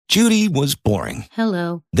Judy was boring.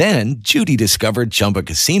 Hello. Then Judy discovered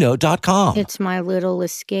ChumbaCasino.com. It's my little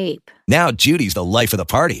escape. Now Judy's the life of the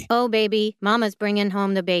party. Oh, baby, mama's bringing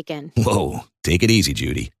home the bacon. Whoa, take it easy,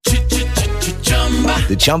 Judy.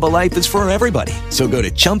 The Chumba life is for everybody. So go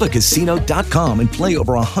to ChumbaCasino.com and play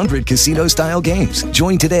over 100 casino-style games.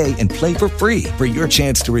 Join today and play for free for your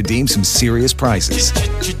chance to redeem some serious prizes.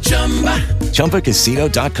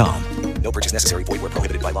 ChumbaCasino.com. No purchase necessary. Void where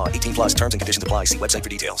prohibited by law. 18 plus terms and conditions apply. See website for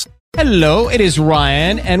details. Hello, it is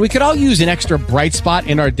Ryan, and we could all use an extra bright spot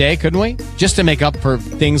in our day, couldn't we? Just to make up for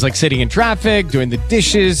things like sitting in traffic, doing the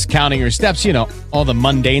dishes, counting your steps, you know, all the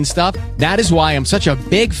mundane stuff. That is why I'm such a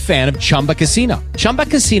big fan of Chumba Casino. Chumba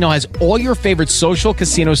Casino has all your favorite social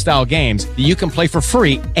casino-style games that you can play for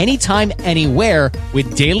free anytime, anywhere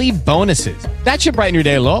with daily bonuses. That should brighten your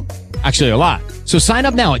day a little. Actually, a lot. So sign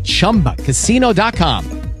up now at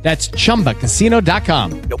ChumbaCasino.com. That's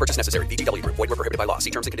ChumbaCasino.com. No purchase necessary. VGW Group. Void where prohibited by law. See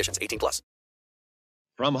terms and conditions. 18 plus.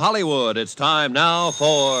 From Hollywood, it's time now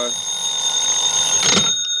for...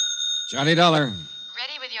 Johnny Dollar.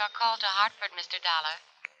 Ready with your call to Hartford, Mr. Dollar.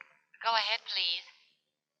 Go ahead, please.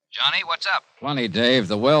 Johnny, what's up? Plenty, Dave.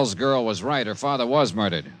 The Wells girl was right. Her father was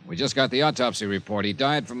murdered. We just got the autopsy report. He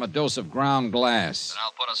died from a dose of ground glass. Then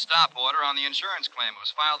I'll put a stop order on the insurance claim. It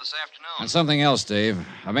was filed this afternoon. And something else, Dave.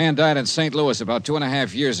 A man died in St. Louis about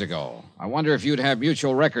 2.5 years ago. I wonder if you'd have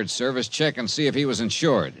Mutual Records Service check and see if he was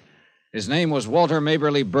insured. His name was Walter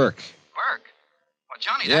Maberly Burke. Burke? Well,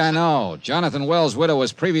 Johnny, Yeah, I know. Jonathan Wells' widow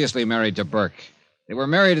was previously married to Burke. They were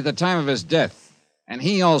married at the time of his death. And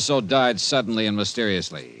he also died suddenly and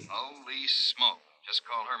mysteriously. Holy smoke. Just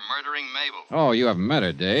call her Murdering Mabel. Oh, you haven't met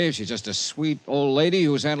her, Dave. She's just a sweet old lady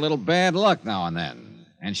who's had a little bad luck now and then.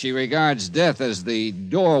 And she regards death as the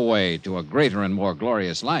doorway to a greater and more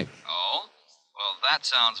glorious life. Oh? Well, that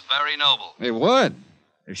sounds very noble. It would,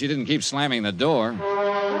 if she didn't keep slamming the door.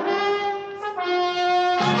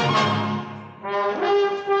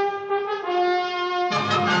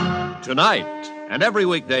 Tonight, and every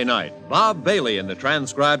weekday night, Bob Bailey in the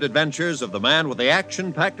transcribed adventures of the man with the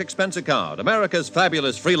action-packed expense account, America's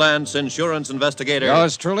fabulous freelance insurance investigator.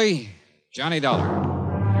 Yours truly, Johnny Dollar.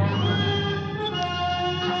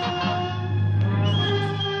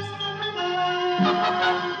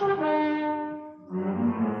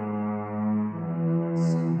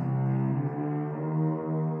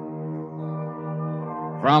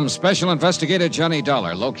 From Special Investigator Johnny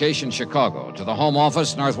Dollar, location Chicago, to the Home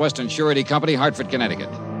Office, Northwestern Surety Company, Hartford, Connecticut.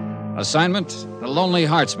 Assignment, The Lonely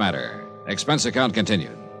Hearts Matter. Expense account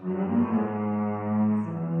continued.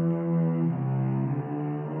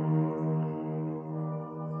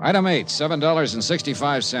 Item 8,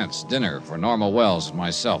 $7.65. Dinner for Norma Wells and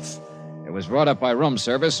myself. It was brought up by room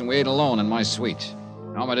service, and we ate alone in my suite.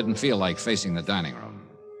 Norma didn't feel like facing the dining room.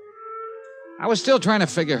 I was still trying to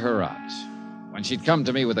figure her out. When she'd come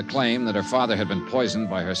to me with a claim that her father had been poisoned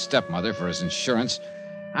by her stepmother for his insurance,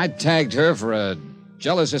 I'd tagged her for a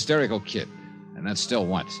jealous, hysterical kid, and that still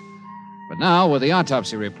went. But now, with the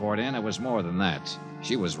autopsy report in, it was more than that.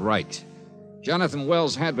 She was right. Jonathan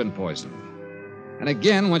Wells had been poisoned. And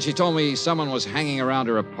again, when she told me someone was hanging around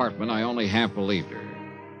her apartment, I only half believed her.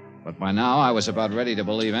 But by now, I was about ready to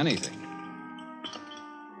believe anything.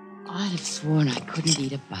 I'd have sworn I couldn't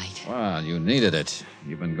eat a bite. Well, you needed it.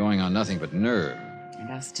 You've been going on nothing but nerve. And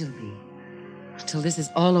I'll still be. Until this is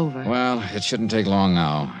all over. Well, it shouldn't take long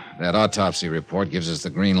now. That autopsy report gives us the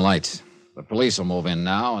green light. The police will move in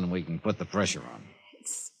now, and we can put the pressure on.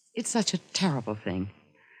 It's such a terrible thing.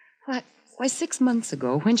 Why, 6 months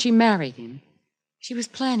ago, when she married him, she was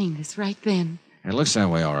planning this right then. It looks that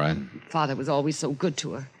way, all right. Father was always so good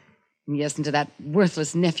to her. And yes, and to that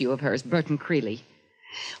worthless nephew of hers, Burton Creeley.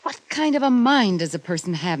 What kind of a mind does a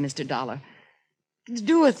person have, Mr. Dollar? To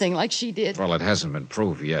do a thing like she did. Well, it hasn't been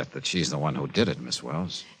proved yet that she's the one who did it, Miss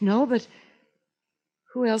Wells. No, but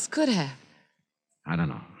who else could have? I don't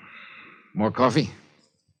know. More coffee?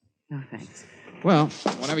 No, thanks. Well,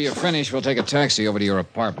 whenever you're finished, we'll take a taxi over to your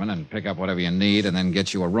apartment and pick up whatever you need and then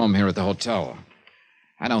get you a room here at the hotel.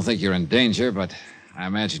 I don't think you're in danger, but I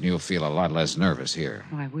imagine you'll feel a lot less nervous here.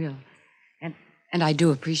 Oh, I will. And I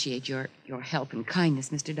do appreciate your help and kindness,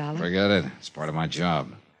 Mr. Dollar. Forget it. It's part of my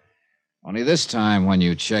job. Only this time, when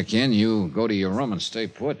you check in, you go to your room and stay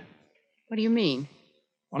put. What do you mean?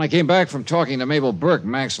 When I came back from talking to Mabel Burke,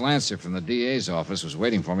 Max Lancer from the DA's office was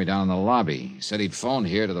waiting for me down in the lobby. He said he'd phoned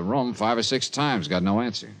here to the room 5 or 6 times, got no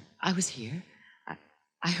answer. I was here.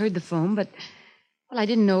 I heard the phone, but, well, I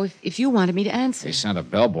didn't know if you wanted me to answer. He sent a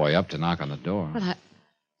bellboy up to knock on the door. Well,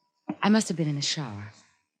 I must have been in the shower.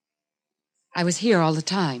 I was here all the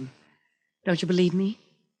time. Don't you believe me?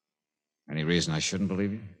 Any reason I shouldn't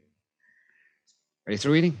believe you? Are you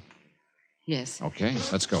through eating? Yes. Okay,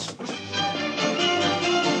 let's go.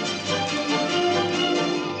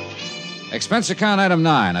 Expense account item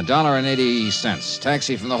 9, $1.80.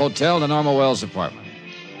 Taxi from the hotel to Norma Wells' apartment.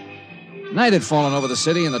 Night had fallen over the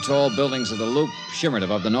city, and the tall buildings of the Loop shimmered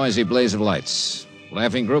above the noisy blaze of lights.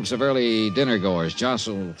 Laughing groups of early dinner-goers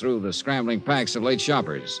jostled through the scrambling packs of late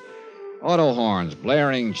shoppers. Auto horns,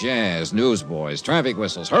 blaring jazz, newsboys, traffic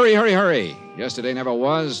whistles. Hurry, hurry, hurry. Yesterday never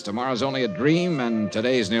was, tomorrow's only a dream, and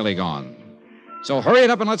today's nearly gone. So hurry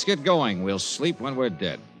it up and let's get going. We'll sleep when we're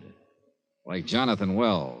dead. Like Jonathan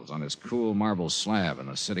Wells on his cool marble slab in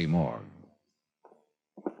the city morgue.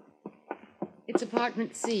 It's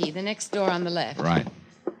apartment C, the next door on the left. Right.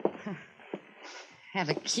 Have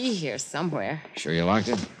a key here somewhere. Sure you locked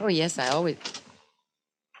it? Oh, yes, I always...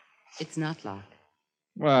 It's not locked.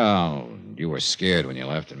 Well, you were scared when you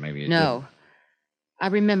left, and maybe you No. I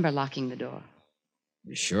remember locking the door.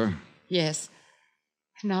 You sure? Yes.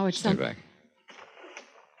 Now it's Stay back.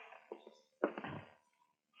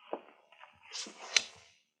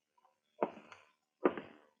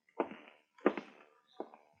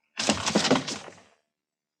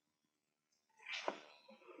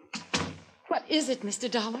 What is it,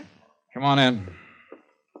 Mr. Dollar? Come on in.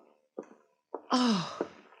 Oh.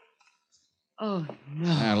 Oh, no.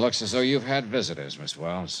 Yeah, it looks as though you've had visitors, Miss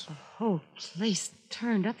Wells. The whole place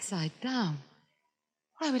turned upside down.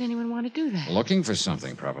 Why would anyone want to do that? Looking for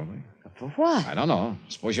something, probably. For what? I don't know.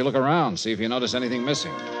 Suppose you look around, see if you notice anything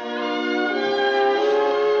missing.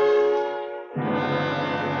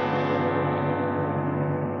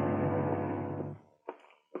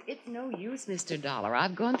 It's no use, Mr. Dollar.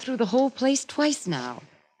 I've gone through the whole place twice now,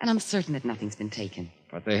 and I'm certain that nothing's been taken.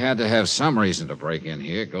 But they had to have some reason to break in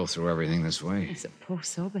here, go through everything this way. I suppose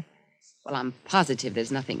so, but... Well, I'm positive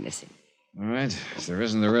there's nothing missing. All right. If there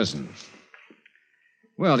isn't, there isn't.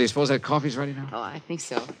 Well, do you suppose that coffee's ready now? Oh, I think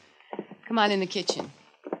so. Come on in the kitchen.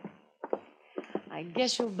 I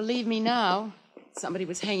guess you'll believe me now. Somebody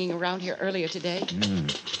was hanging around here earlier today.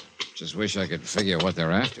 Just wish I could figure what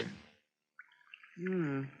they're after.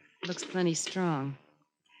 Looks plenty strong.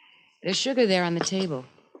 There's sugar there on the table.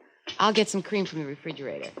 I'll get some cream from the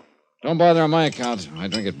refrigerator. Don't bother on my account. I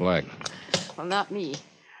drink it black. Well, not me.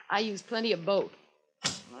 I use plenty of both.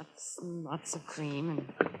 Lots and lots of cream and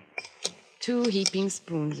 2 heaping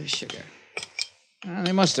spoons of sugar.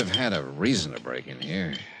 They must have had a reason to break in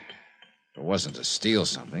here. If it wasn't to steal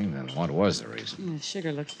something, then what was the reason? The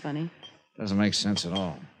sugar looks funny. Doesn't make sense at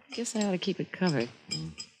all. Guess I ought to keep it covered.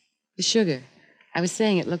 The sugar. I was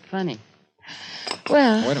saying it looked funny.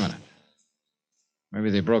 Well... Wait a minute. Maybe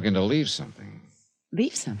they broke in to leave something.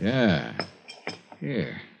 Leave something? Yeah.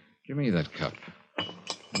 Here. Give me that cup.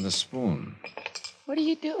 And the spoon. What are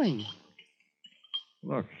you doing?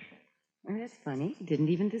 Look. Oh, that's funny. It didn't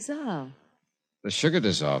even dissolve. The sugar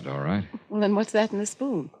dissolved, all right. Well, then what's that in the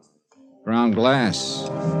spoon? Ground glass.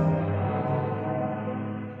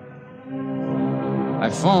 I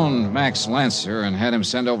phoned Max Lancer and had him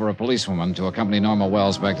send over a policewoman to accompany Norma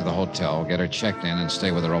Wells back to the hotel, get her checked in, and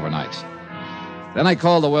stay with her overnight. Then I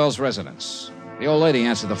called the Wells residence. The old lady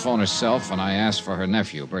answered the phone herself, and I asked for her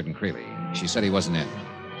nephew, Burton Creeley. She said he wasn't in.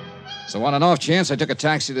 So on an off chance, I took a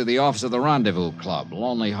taxi to the office of the Rendezvous Club,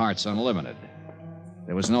 Lonely Hearts Unlimited.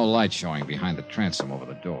 There was no light showing behind the transom over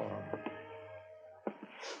the door.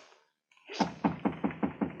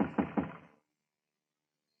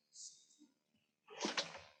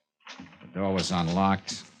 The door was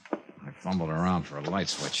unlocked. I fumbled around for a light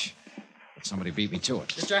switch, but somebody beat me to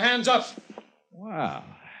it. Get your hands up! Well,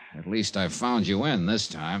 at least I found you in this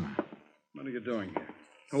time. What are you doing here?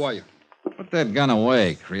 Who are you? Put that gun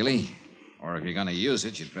away, Creeley. Or if you're going to use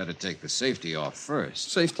it, you'd better take the safety off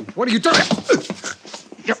first. Safety? What are you doing?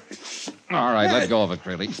 All right, let go of it,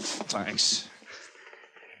 Creeley. Thanks.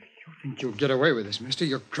 You think you'll get away with this, mister?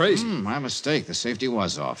 You're crazy. My mistake. The safety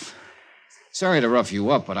was off. Sorry to rough you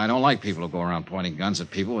up, but I don't like people who go around pointing guns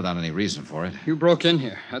at people without any reason for it. You broke in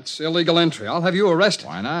here. That's illegal entry. I'll have you arrested.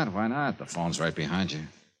 Why not? Why not? The phone's right behind you.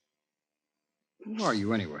 Who are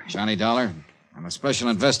you, anyway? Johnny Dollar. I'm a special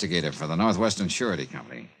investigator for the Northwestern Surety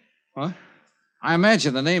Company. What? I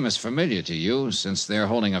imagine the name is familiar to you, since they're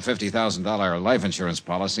holding a $50,000 life insurance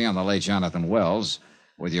policy on the late Jonathan Wells,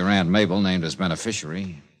 with your Aunt Mabel named as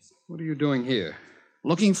beneficiary. What are you doing here?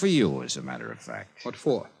 Looking for you, as a matter of fact. What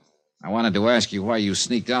for? I wanted to ask you why you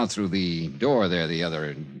sneaked out through the door there the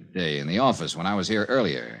other day in the office when I was here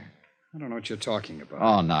earlier. I don't know what you're talking about.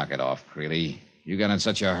 Oh, knock it off, Creeley. You got in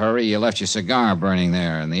such a hurry, you left your cigar burning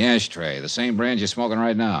there in the ashtray, the same brand you're smoking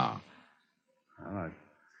right now.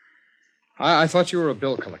 I thought you were a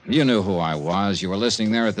bill collector. You knew who I was. You were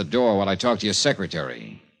listening there at the door while I talked to your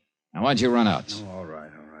secretary. Now, why'd you run out? Oh, all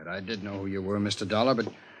right. I did know who you were, Mr. Dollar, but,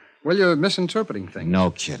 well, you're misinterpreting things.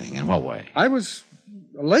 No kidding. In what way? I was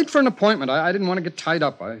late for an appointment. I didn't want to get tied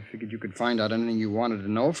up. I figured you could find out anything you wanted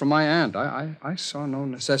to know from my aunt. I saw no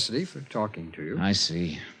necessity for talking to you. I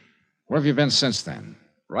see. Where have you been since then?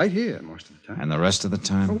 Right here, most of the time. And the rest of the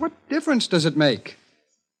time? Well, what difference does it make?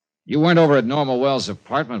 You weren't over at Norma Wells'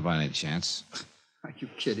 apartment by any chance? Are you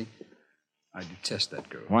kidding? I detest that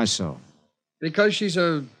girl. Why so? Because she's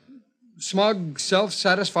a smug,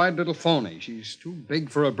 self-satisfied little phony. She's too big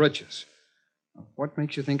for her britches. What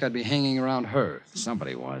makes you think I'd be hanging around her?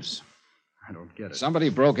 Somebody was. I don't get it. Somebody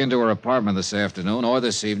broke into her apartment this afternoon or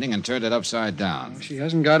this evening and turned it upside down. She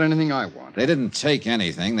hasn't got anything I want. They didn't take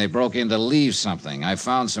anything. They broke in to leave something. I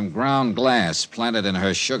found some ground glass planted in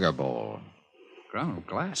her sugar bowl. Ground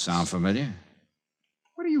glass? Sound familiar?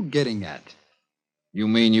 What are you getting at? You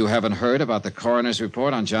mean you haven't heard about the coroner's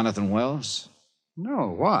report on Jonathan Wells?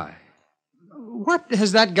 No, why? What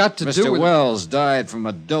has that got to do Mr. with... Wells died from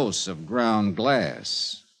a dose of ground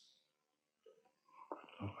glass.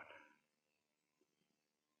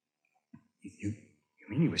 You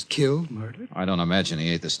mean he was killed, murdered? I don't imagine he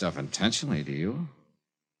ate the stuff intentionally, do you?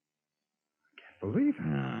 I can't believe it.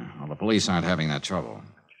 Yeah, well, the police aren't having that trouble.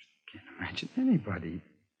 I can't imagine anybody.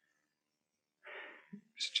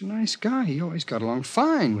 Such a nice guy. He always got along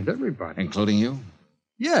fine with everybody. Including you?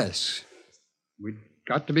 Yes. We'd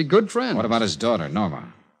got to be good friends. What about his daughter,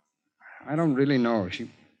 Norma? I don't really know.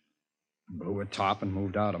 She blew a top and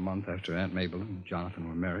moved out a month after Aunt Mabel and Jonathan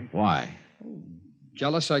were married. Why?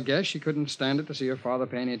 Jealous, I guess. She couldn't stand it to see her father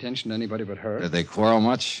pay any attention to anybody but her. Did they quarrel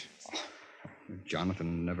much?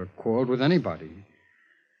 Jonathan never quarreled with anybody.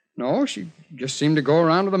 No, she just seemed to go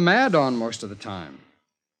around with a mad on most of the time.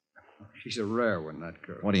 She's a rare one, that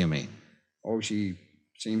girl. What do you mean? Oh, she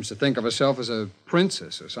seems to think of herself as a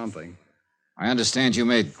princess or something. I understand you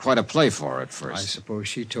made quite a play for her at I first. suppose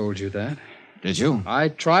she told you that. Did you? I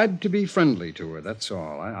tried to be friendly to her, that's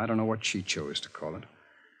all. I don't know what she chose to call it.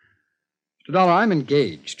 Mr. Dollar, I'm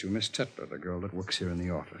engaged to Miss Tetler, the girl that works here in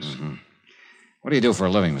the office. Mm-hmm. What do you do for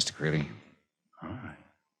a living, Mr. Creeley? All right.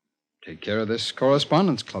 Take care of this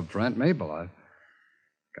correspondence club for Aunt Mabel. I've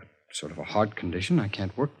got sort of a heart condition. I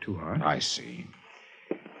can't work too hard. I see.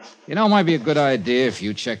 You know, it might be a good idea if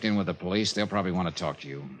you checked in with the police. They'll probably want to talk to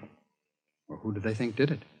you. Well, who do they think did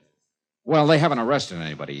it? Well, they haven't arrested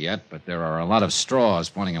anybody yet, but there are a lot of straws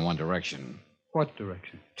pointing in one direction. What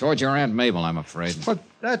direction? Toward your Aunt Mabel, I'm afraid. But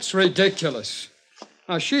that's ridiculous.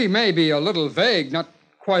 Now, she may be a little vague, not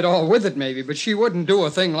quite all with it, maybe, but she wouldn't do a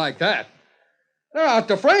thing like that. They're out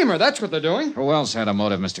to frame her. That's what they're doing. Who else had a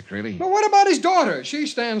motive, Mr. Creeley? But what about his daughter? She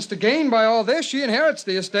stands to gain by all this. She inherits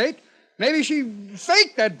the estate. Maybe she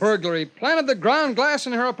faked that burglary, planted the ground glass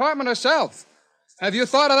in her apartment herself. Have you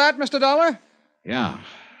thought of that, Mr. Dollar? Yeah.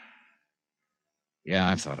 Yeah,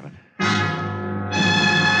 I've thought of it.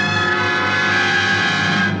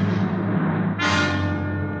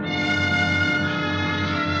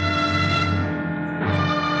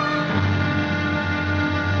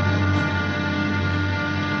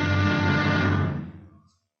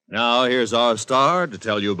 Now, here's our star to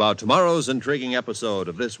tell you about tomorrow's intriguing episode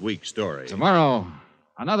of this week's story. Tomorrow,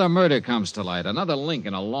 another murder comes to light, another link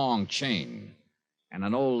in a long chain, and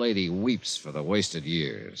an old lady weeps for the wasted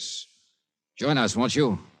years. Join us, won't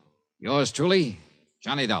you? Yours truly,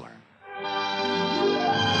 Johnny Dollar.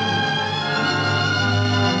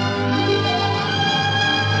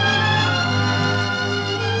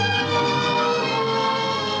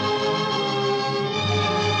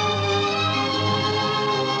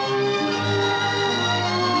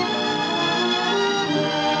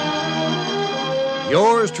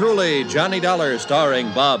 Yours truly, Johnny Dollar,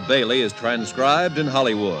 starring Bob Bailey, is transcribed in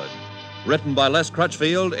Hollywood. Written by Les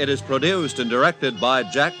Crutchfield, it is produced and directed by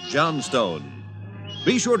Jack Johnstone.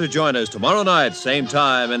 Be sure to join us tomorrow night, same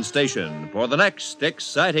time and station, for the next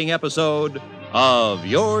exciting episode of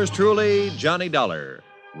Yours truly, Johnny Dollar.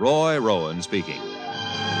 Roy Rowan speaking.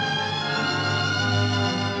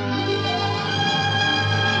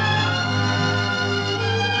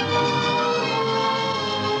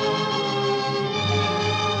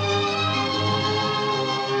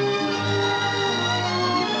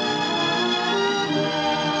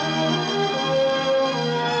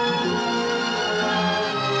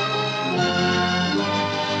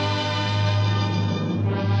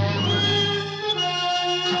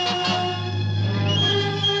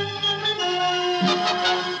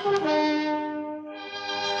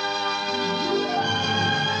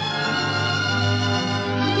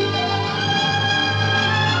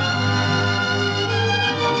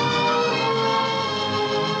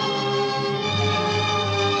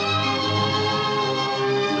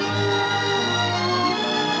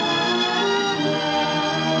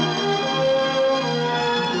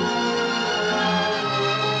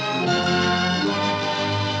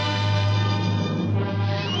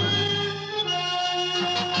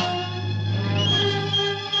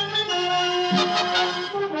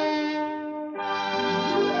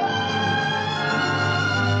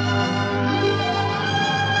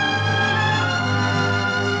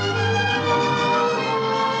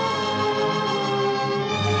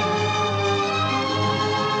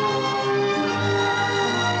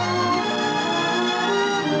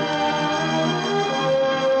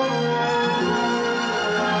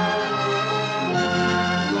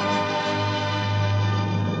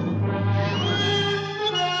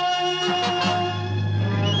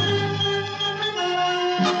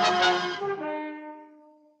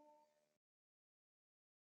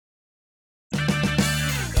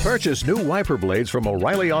 Purchase new wiper blades from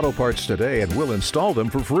O'Reilly Auto Parts today and we'll install them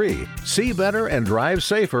for free. See better and drive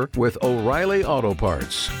safer with O'Reilly Auto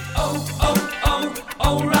Parts. Oh, oh,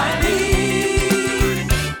 oh, O'Reilly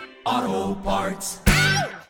Auto Parts.